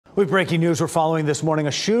With breaking news we're following this morning,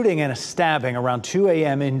 a shooting and a stabbing around 2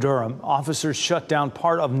 a.m. in Durham. Officers shut down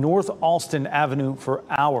part of North Alston Avenue for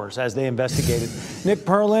hours as they investigated. Nick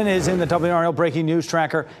Perlin is in the WRL Breaking News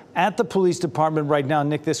Tracker at the police department right now.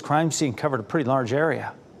 Nick, this crime scene covered a pretty large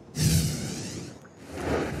area.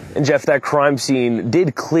 And Jeff, that crime scene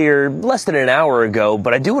did clear less than an hour ago,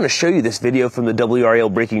 but I do want to show you this video from the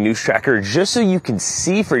WRL Breaking News Tracker just so you can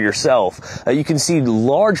see for yourself. You can see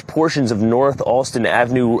large portions of North Alston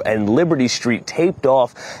Avenue and Liberty Street taped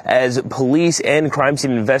off as police and crime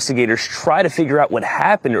scene investigators try to figure out what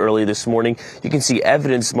happened early this morning. You can see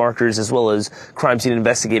evidence markers as well as crime scene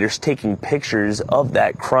investigators taking pictures of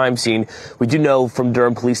that crime scene. We do know from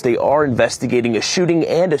Durham police they are investigating a shooting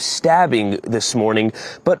and a stabbing this morning,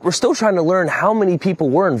 but we're still trying to learn how many people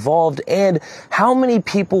were involved and how many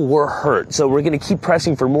people were hurt. So we're going to keep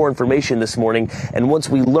pressing for more information this morning. And once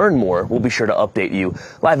we learn more, we'll be sure to update you.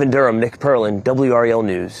 Live in Durham, Nick Perlin, WRL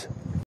News.